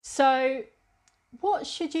So, what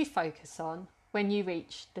should you focus on when you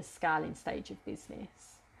reach the scaling stage of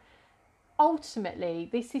business? Ultimately,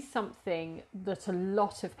 this is something that a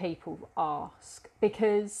lot of people ask,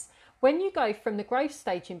 because when you go from the growth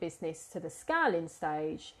stage in business to the scaling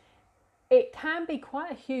stage, it can be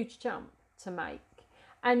quite a huge jump to make.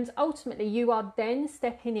 And ultimately, you are then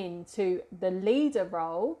stepping into the leader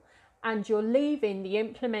role and you're leaving the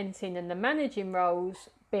implementing and the managing roles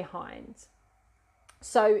behind.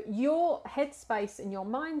 So your headspace and your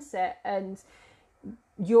mindset and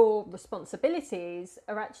your responsibilities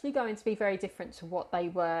are actually going to be very different to what they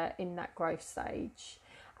were in that growth stage.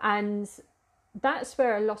 And that's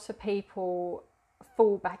where a lot of people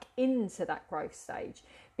fall back into that growth stage,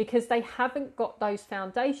 because they haven't got those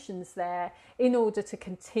foundations there in order to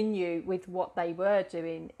continue with what they were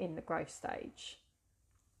doing in the growth stage.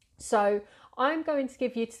 So I'm going to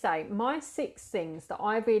give you today my 6 things that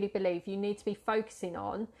I really believe you need to be focusing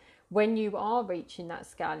on when you are reaching that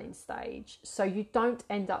scaling stage, so you don't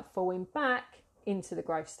end up falling back into the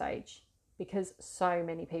growth stage, because so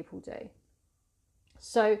many people do.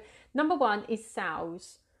 So number 1 is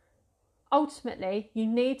sales. Ultimately, you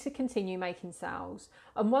need to continue making sales.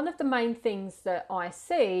 And one of the main things that I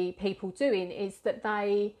see people doing is that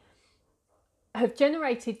they have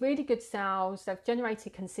generated really good sales, they've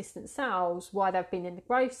generated consistent sales while they've been in the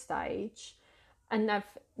growth stage, and they've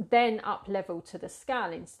then up leveled to the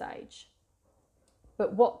scaling stage.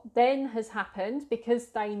 But what then has happened, because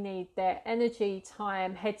they need their energy,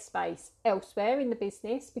 time, headspace elsewhere in the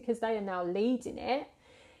business, because they are now leading it,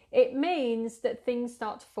 it means that things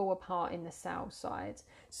start to fall apart in the sales side.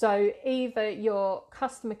 So either your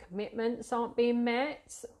customer commitments aren't being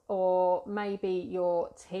met, or maybe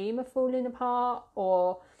your team are falling apart,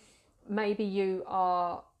 or maybe you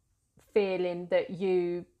are feeling that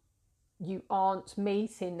you aren't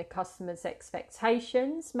meeting the customer's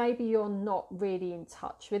expectations. Maybe you're not really in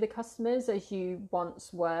touch with the customers as you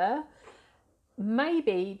once were.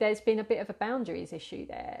 Maybe there's been a bit of a boundaries issue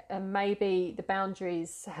there, and maybe the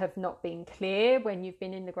boundaries have not been clear when you've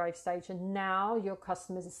been in the growth stage, and now your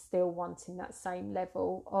customers are still wanting that same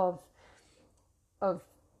level of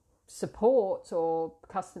support or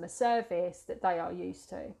customer service that they are used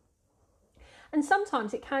to. And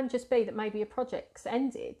sometimes it can just be that maybe a project's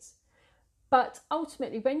ended. But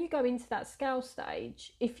ultimately, when you go into that scale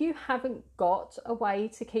stage, if you haven't got a way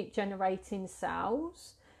to keep generating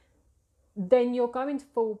sales, then you're going to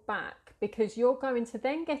fall back, because you're going to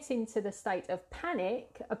then get into the state of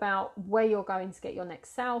panic about where you're going to get your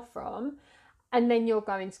next sale from. And then you're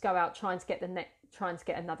going to go out trying to get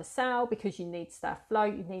another sale, because you need staff flow,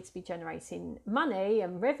 you need to be generating money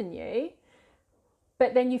and revenue.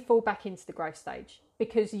 But then you fall back into the growth stage,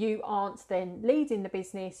 because you aren't then leading the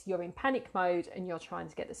business, you're in panic mode and you're trying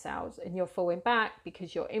to get the sales, and you're falling back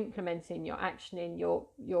because you're implementing, you're actioning,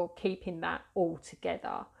 you're keeping that all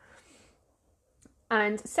together.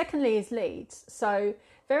 And secondly is leads. So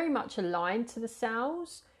very much aligned to the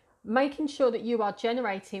sales, making sure that you are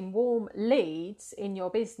generating warm leads in your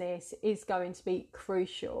business is going to be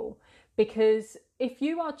crucial, because if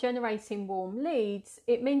you are generating warm leads,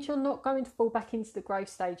 it means you're not going to fall back into the growth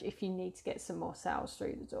stage if you need to get some more sales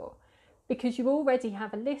through the door, because you already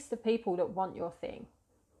have a list of people that want your thing.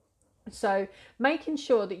 So making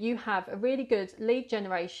sure that you have a really good lead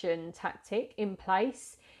generation tactic in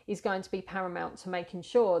place is going to be paramount to making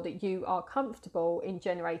sure that you are comfortable in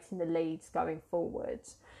generating the leads going forward.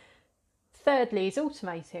 Thirdly is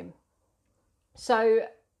automating. So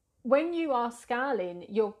when you are scaling,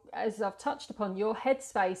 as I've touched upon, your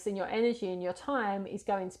headspace and your energy and your time is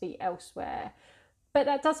going to be elsewhere. But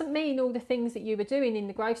that doesn't mean all the things that you were doing in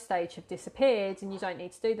the growth stage have disappeared and you don't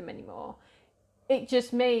need to do them anymore. It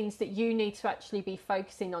just means that you need to actually be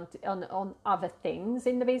focusing on other things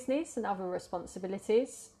in the business and other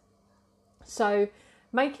responsibilities. So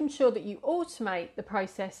making sure that you automate the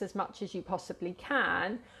process as much as you possibly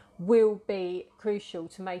can will be crucial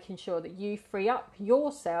to making sure that you free up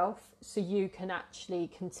yourself so you can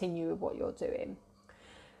actually continue with what you're doing.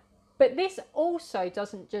 But this also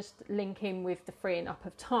doesn't just link in with the freeing up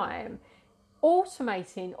of time.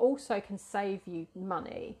 Automating also can save you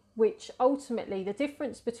money, which ultimately the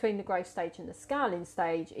difference between the growth stage and the scaling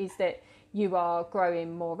stage is that you are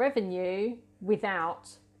growing more revenue without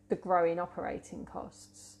the growing operating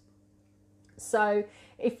costs. So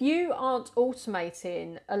if you aren't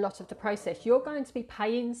automating a lot of the process, you're going to be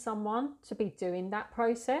paying someone to be doing that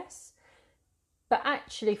process. But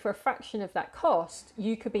actually, for a fraction of that cost,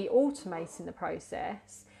 you could be automating the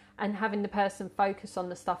process and having the person focus on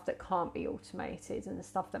the stuff that can't be automated and the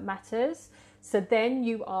stuff that matters. So then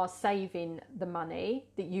you are saving the money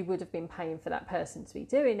that you would have been paying for that person to be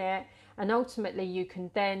doing it, and ultimately you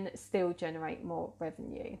can then still generate more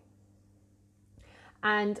revenue.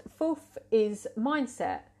 And fourth is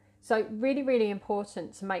mindset. So really, really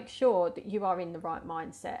important to make sure that you are in the right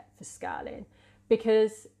mindset for scaling,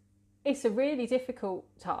 because it's a really difficult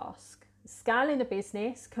task. Scaling a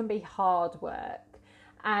business can be hard work,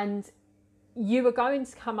 and you are going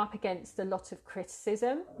to come up against a lot of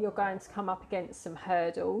criticism. You're going to come up against some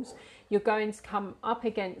hurdles. You're going to come up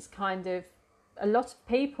against kind of a lot of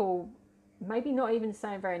people maybe not even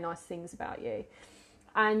saying very nice things about you.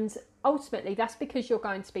 And ultimately, that's because you're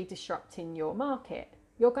going to be disrupting your market.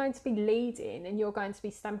 You're going to be leading, and you're going to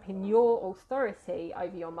be stamping your authority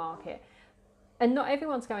over your market. And not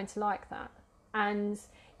everyone's going to like that. And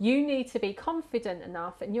you need to be confident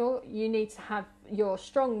enough, and you need to have your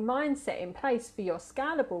strong mindset in place for your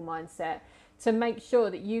scalable mindset to make sure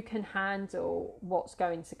that you can handle what's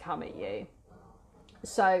going to come at you.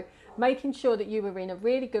 So making sure that you are in a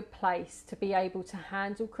really good place to be able to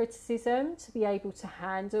handle criticism, to be able to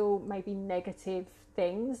handle maybe negative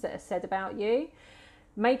things that are said about you.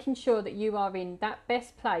 Making sure that you are in that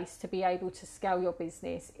best place to be able to scale your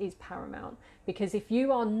business is paramount, because if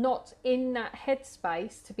you are not in that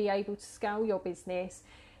headspace to be able to scale your business,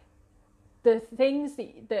 the things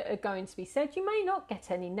that are going to be said, you may not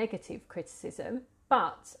get any negative criticism,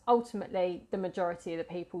 but ultimately the majority of the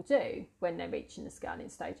people do when they're reaching the scaling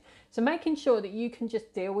stage. So making sure that you can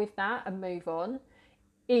just deal with that and move on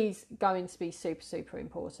is going to be super, super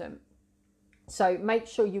important. So make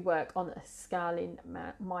sure you work on a scaling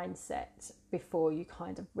mindset before you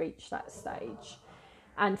kind of reach that stage.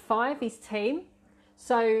 And 5 is team.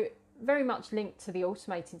 So very much linked to the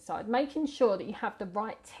automating side, making sure that you have the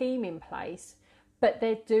right team in place, but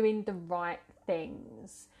they're doing the right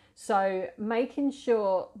things. So making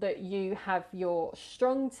sure that you have your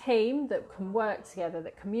strong team that can work together,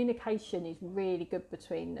 that communication is really good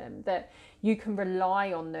between them, that you can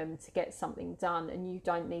rely on them to get something done and you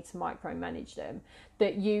don't need to micromanage them,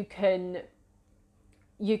 that you can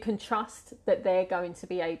trust that they're going to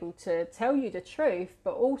be able to tell you the truth,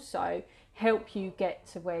 but also help you get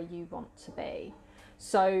to where you want to be.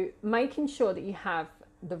 So making sure that you have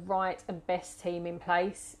the right and best team in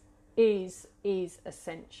place is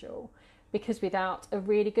essential, because without a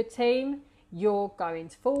really good team, you're going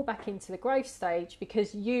to fall back into the growth stage,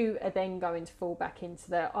 because you are then going to fall back into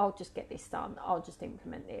the, I'll just get this done, I'll just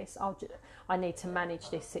implement this, I need to manage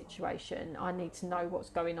this situation, I need to know what's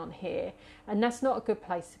going on here. And that's not a good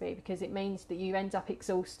place to be, because it means that you end up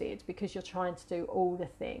exhausted because you're trying to do all the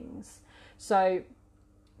things. So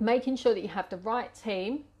making sure that you have the right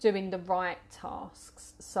team doing the right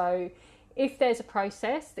tasks. So if there's a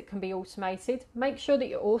process that can be automated, make sure that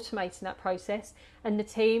you're automating that process, and the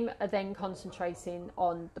team are then concentrating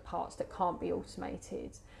on the parts that can't be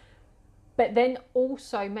automated. But then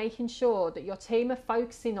also making sure that your team are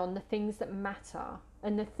focusing on the things that matter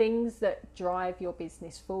and the things that drive your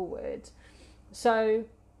business forward. So,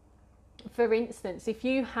 for instance, if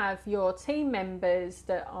you have your team members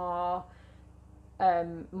that are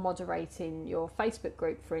moderating your Facebook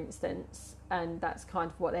group, for instance, and that's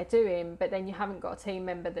kind of what they're doing, but then you haven't got a team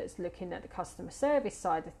member that's looking at the customer service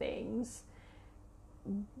side of things,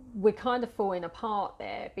 we're kind of falling apart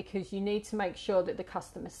there, because you need to make sure that the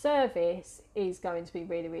customer service is going to be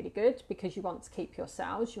really, really good, because you want to keep your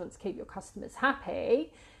sales, you want to keep your customers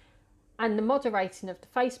happy, and the moderating of the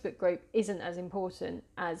Facebook group isn't as important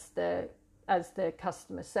as the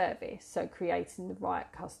customer service, so creating the right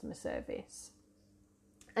customer service.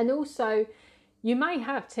 And also, you may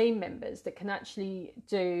have team members that can actually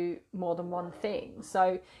do more than one thing.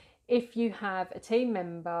 So if you have a team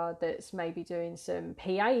member that's maybe doing some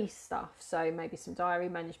PA stuff, so maybe some diary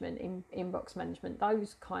management, inbox management,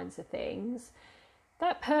 those kinds of things,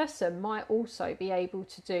 that person might also be able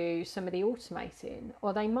to do some of the automating,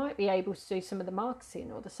 or they might be able to do some of the marketing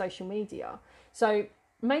or the social media. So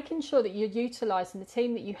making sure that you're utilising the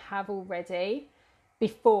team that you have already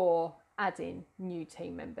before adding new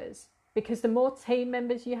team members, because the more team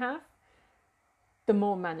members you have, the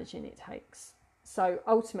more managing it takes. So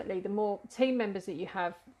ultimately, the more team members that you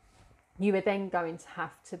have, you are then going to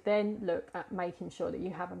have to then look at making sure that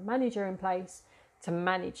you have a manager in place to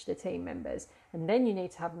manage the team members, and then you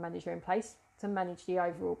need to have a manager in place to manage the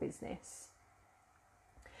overall business.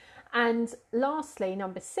 And lastly,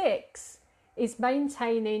 number 6 is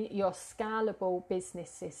maintaining your scalable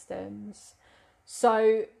business systems.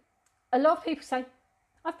 So a lot of people say,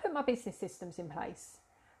 I've put my business systems in place,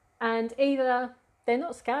 and either they're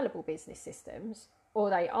not scalable business systems, or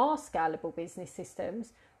they are scalable business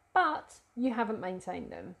systems, but you haven't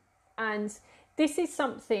maintained them. And this is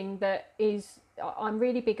something that I'm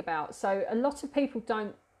really big about. So a lot of people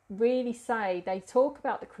don't really say, they talk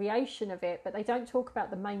about the creation of it, but they don't talk about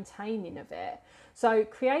the maintaining of it. So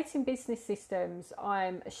creating business systems,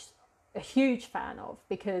 I'm a huge fan of,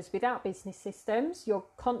 because without business systems, you're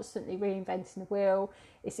constantly reinventing the wheel.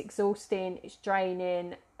 It's exhausting, it's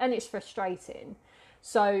draining, and it's frustrating.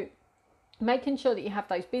 So making sure that you have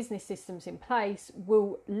those business systems in place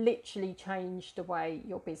will literally change the way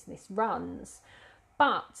your business runs.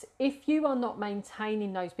 But if you are not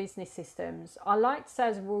maintaining those business systems, I like to say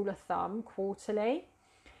as a rule of thumb, quarterly,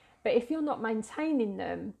 but if you're not maintaining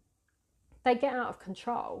them, they get out of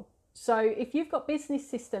control. So if you've got business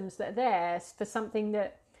systems that are there for something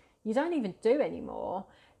that you don't even do anymore,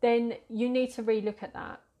 then you need to relook at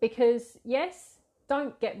that. Because yes,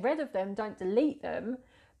 don't get rid of them, don't delete them,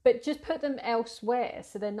 but just put them elsewhere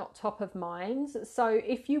so they're not top of mind. So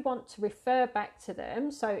if you want to refer back to them,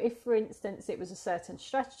 so if for instance it was a certain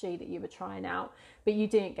strategy that you were trying out but you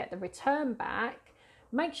didn't get the return back,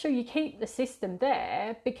 make sure you keep the system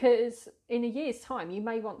there, because in a year's time you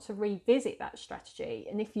may want to revisit that strategy.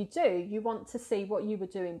 And if you do, you want to see what you were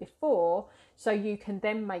doing before, so you can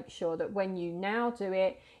then make sure that when you now do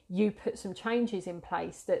it, you put some changes in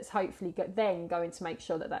place that's hopefully then going to make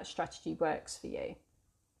sure that that strategy works for you.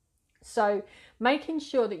 So making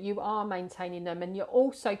sure that you are maintaining them, and you're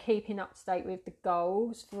also keeping up to date with the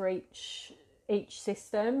goals for each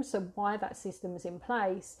system, so why that system is in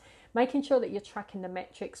place, making sure that you're tracking the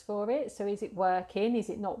metrics for it. So is it working? Is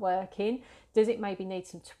it not working? Does it maybe need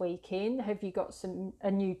some tweaking? Have you got a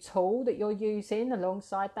new tool that you're using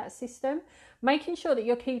alongside that system? Making sure that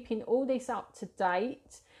you're keeping all this up to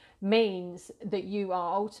date means that you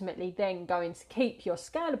are ultimately then going to keep your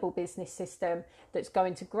scalable business system that's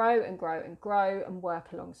going to grow and grow and grow and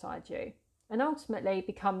work alongside you, and ultimately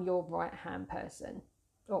become your right hand person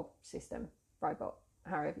or system, robot,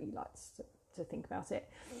 however you like to think about it.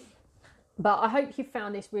 But I hope you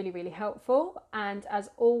found this really, really helpful. And as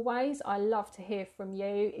always, I love to hear from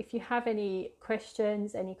you. If you have any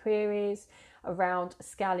questions, any queries around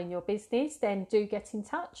scaling your business, then do get in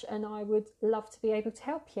touch and I would love to be able to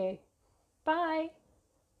help you. Bye.